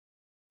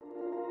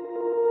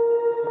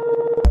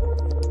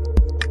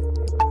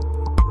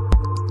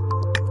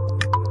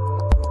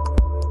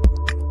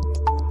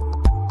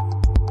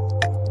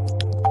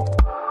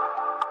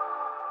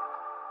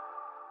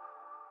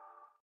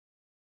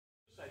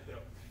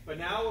But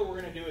now what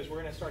we're going to do is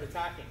we're going to start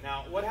attacking.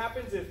 Now, what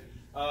happens if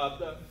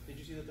did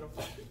you see the throw?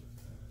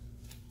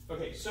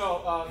 Okay,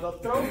 so the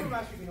throw from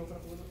last week,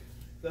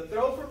 the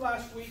throw from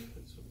last week,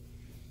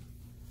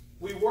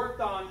 we worked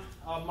on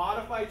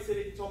modified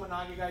sitting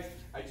tomanagi, guys.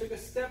 I took a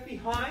step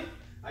behind,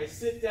 I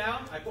sit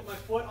down, I put my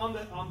foot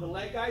on the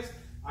leg, guys.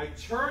 I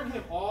turn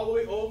him all the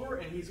way over,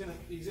 and he's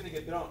gonna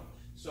get thrown.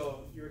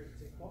 So you're ready to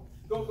take the ball?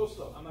 Go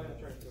slow. I'm not gonna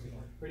try to throw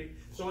anymore. Ready?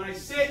 So when I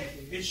sit,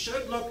 it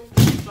should look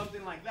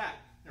something like that.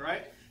 All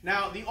right.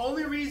 Now the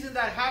only reason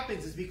that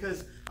happens is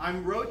because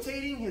I'm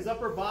rotating his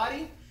upper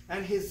body,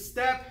 and his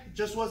step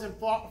just wasn't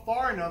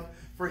far enough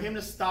for him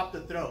to stop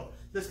the throw.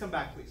 Let's come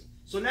back, please.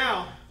 So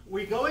now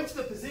we go into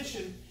the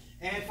position,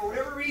 and for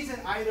whatever reason,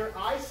 either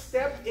I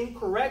stepped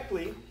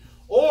incorrectly,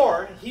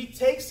 or he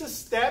takes a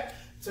step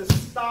to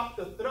stop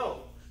the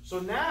throw. So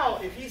now,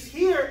 if he's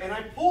here and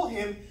I pull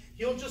him,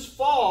 he'll just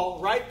fall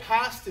right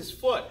past his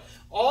foot.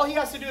 All he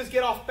has to do is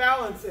get off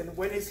balance, and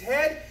when his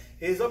head,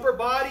 his upper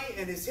body,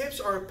 and his hips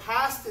are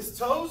past his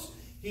toes,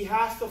 he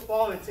has to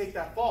fall and take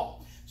that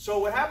fall. So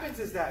what happens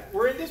is that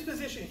we're in this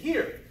position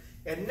here,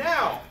 and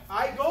now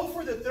I go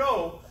for the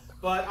throw,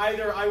 but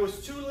either I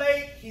was too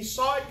late, he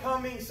saw it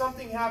coming,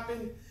 something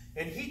happened,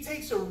 and he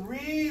takes a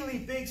really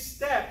big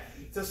step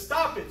to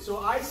stop it. So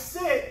I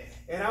sit,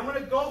 and I'm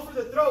going to go for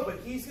the throw, but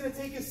he's going to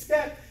take a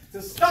step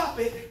to stop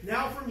it.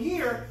 Now from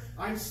here,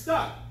 I'm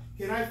stuck.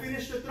 Can I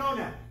finish the throw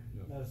now?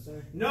 No,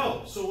 sir.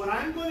 No. So what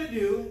I'm going to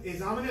do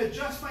is I'm going to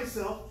adjust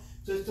myself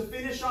to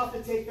finish off the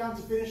takedown,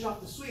 to finish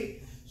off the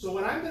sweep. So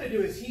what I'm going to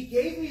do is he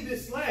gave me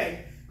this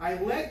leg. I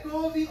let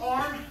go of the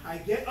arm. I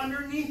get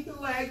underneath the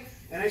leg,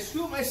 and I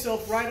scoop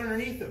myself right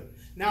underneath him.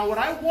 Now what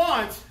I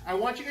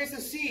want you guys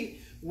to see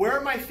where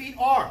my feet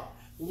are.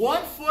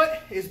 One foot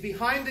is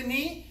behind the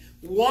knee.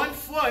 One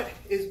foot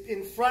is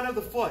in front of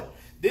the foot.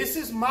 This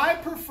is my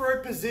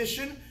preferred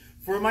position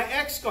for my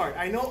X guard.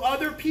 I know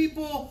other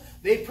people,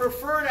 they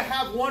prefer to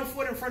have one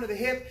foot in front of the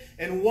hip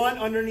and one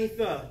underneath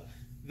the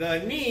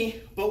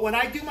knee. But when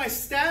I do my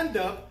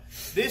stand-up,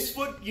 this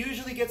foot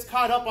usually gets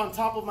caught up on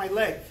top of my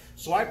leg.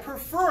 So I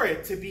prefer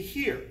it to be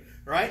here.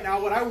 Right?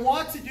 Now what I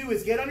want to do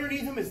is get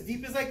underneath him as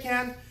deep as I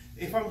can.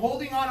 If I'm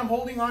holding on, I'm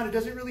holding on. It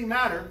doesn't really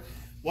matter.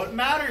 What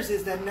matters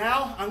is that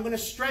now I'm going to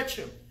stretch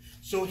him.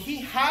 So he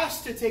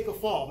has to take a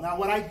fall. Now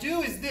what I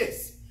do is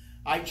this.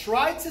 I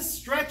try to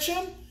stretch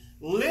him,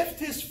 lift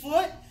his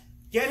foot,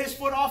 get his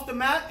foot off the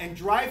mat, and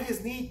drive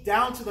his knee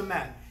down to the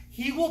mat.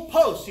 He will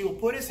post. He will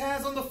put his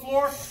hands on the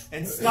floor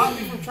and stop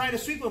me from trying to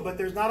sweep him, but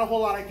there's not a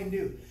whole lot I can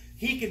do.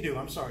 He can do,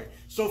 I'm sorry.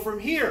 So from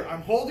here,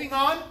 I'm holding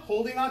on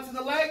to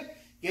the leg,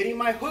 getting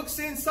my hooks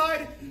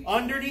inside,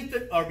 underneath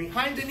or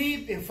behind the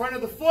knee, in front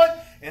of the foot,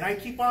 and I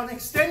keep on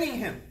extending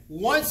him.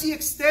 Once he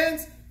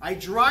extends, I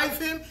drive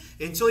him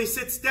until he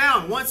sits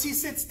down. Once he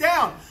sits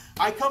down,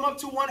 I come up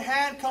to one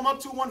hand, come up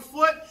to one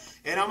foot,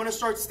 and I'm going to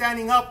start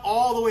standing up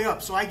all the way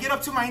up. So I get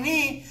up to my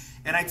knee,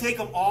 and I take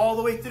him all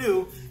the way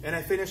through, and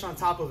I finish on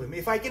top of him.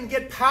 If I can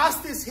get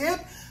past his hip,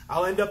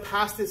 I'll end up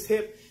past his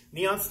hip,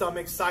 knee on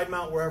stomach, side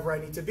mount, wherever I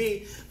need to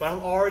be, but I'm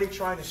already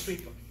trying to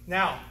sweep him.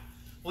 Now,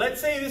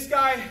 let's say this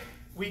guy,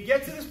 we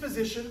get to this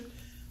position,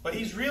 but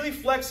he's really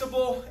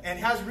flexible and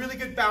has really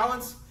good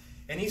balance,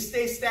 and he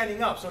stays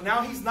standing up. So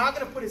now he's not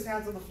going to put his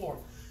hands on the floor.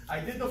 I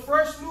did the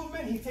first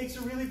movement. He takes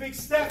a really big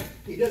step.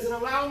 He doesn't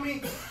allow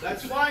me.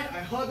 That's fine. I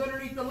hug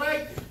underneath the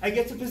leg. I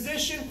get to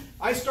position.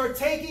 I start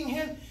taking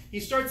him. He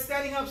starts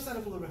standing up. Stand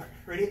up a little bit higher.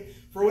 Ready?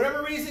 For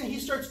whatever reason, he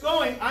starts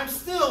going. I'm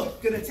still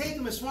going to take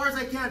him as far as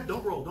I can.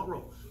 Don't roll. Don't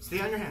roll. Stay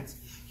on your hands.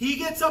 He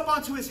gets up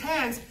onto his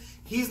hands.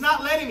 He's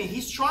not letting me.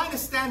 He's trying to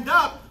stand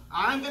up.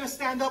 I'm going to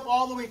stand up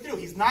all the way through.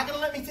 He's not going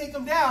to let me take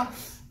him down.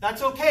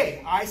 That's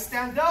okay. I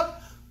stand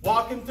up,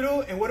 walk him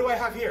through, and what do I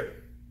have here?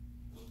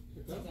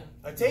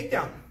 A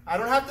takedown. I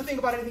don't have to think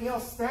about anything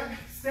else. Step,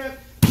 step,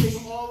 take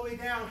him all the way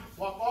down,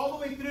 walk all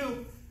the way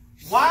through.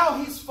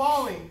 While he's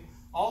falling,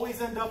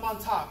 always end up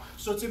on top.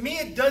 So to me,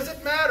 it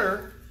doesn't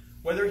matter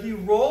whether he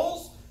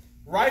rolls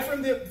right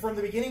from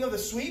the beginning of the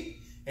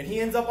sweep and he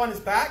ends up on his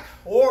back,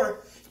 or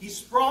he's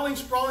sprawling,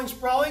 sprawling,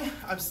 sprawling.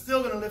 I'm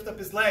still going to lift up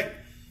his leg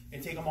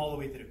and take him all the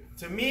way through.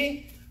 To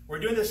me, we're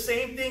doing the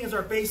same thing as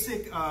our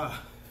basic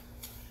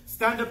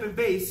stand-up and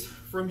base.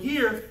 From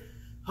here,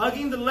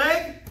 hugging the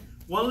leg,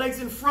 one leg's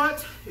in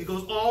front, it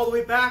goes all the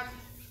way back.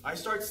 I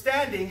start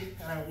standing,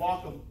 and I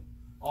walk them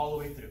all the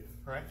way through.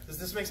 All right? Does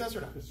this make sense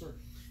or not? Yes, sir.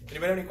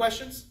 Anybody have any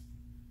questions?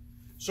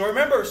 So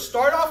remember,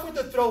 start off with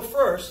the throw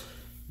first.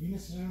 You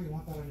necessarily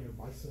want that on your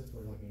bicep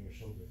or like on your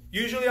shoulder?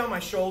 Usually on my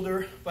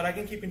shoulder, but I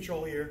can keep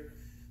control here.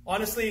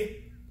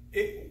 Honestly,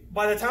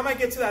 by the time I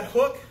get to that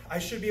hook, I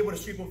should be able to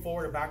sweep him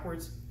forward or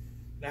backwards,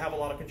 and I have a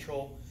lot of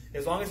control,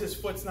 as long as his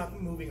foot's not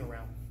moving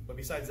around. But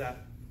besides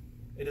that,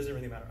 it doesn't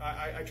really matter.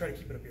 I try to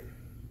keep it up here.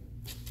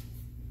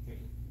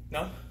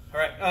 No? All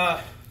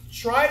right.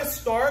 Try to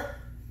start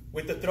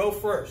with the throw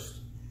first.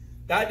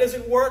 That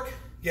doesn't work,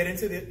 get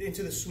into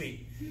the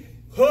sweep.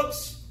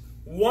 Hooks,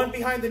 one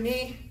behind the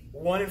knee,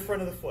 one in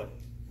front of the foot.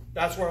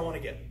 That's where I want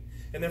to get.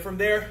 And then from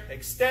there,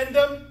 extend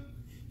them.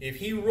 If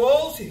he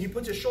rolls, if he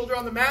puts his shoulder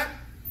on the mat,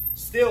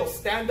 Still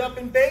stand up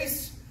in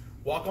base,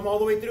 walk him all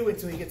the way through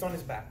until he gets on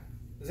his back.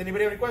 Does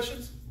anybody have any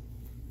questions?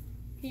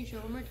 Can you show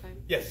it one more time?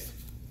 Yes.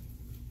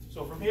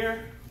 So from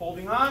here,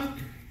 holding on,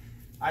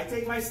 I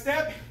take my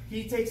step,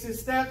 he takes his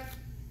step.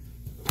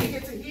 We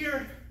get to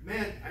here,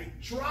 man, I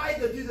tried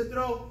to do the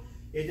throw,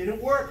 it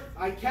didn't work.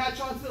 I catch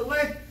onto the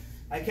leg,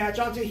 I catch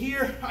onto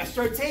here, I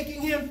start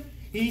taking him,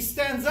 he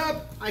stands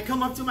up, I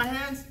come up to my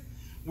hands,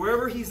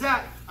 wherever he's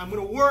at, I'm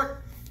gonna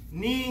work,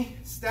 knee,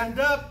 stand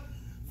up.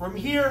 From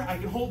here, I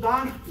can hold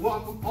on,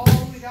 walk him all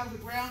the way down to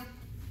the ground,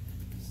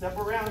 step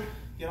around,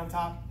 get on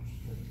top,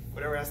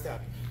 whatever has to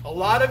happen. A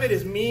lot of it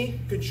is me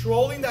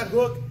controlling that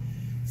hook,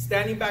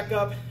 standing back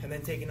up, and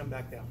then taking them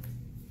back down.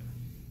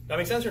 That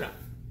make sense or not?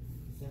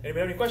 Anybody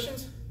have any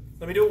questions?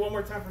 Let me do it one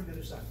more time from the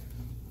other side.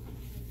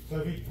 So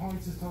if he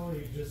points his toe,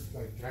 you just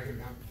like drag him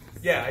down?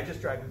 Yeah, I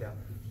just drag him down.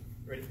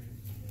 Ready?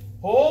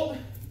 Hold,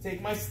 take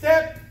my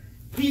step.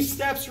 He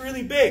steps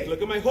really big.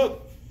 Look at my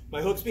hook.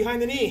 My hook's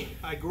behind the knee.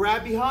 I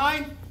grab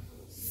behind,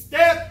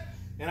 step,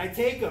 and I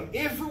take him.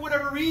 If for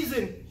whatever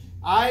reason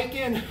I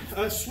can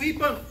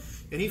sweep him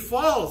and he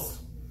falls,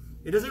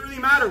 it doesn't really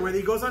matter whether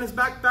he goes on his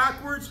back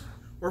backwards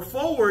or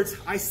forwards,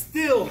 I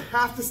still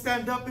have to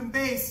stand up in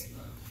base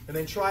and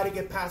then try to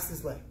get past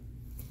his leg.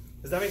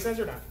 Does that make sense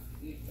or not?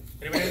 Anybody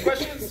have any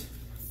questions?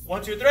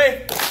 1, 2, 3.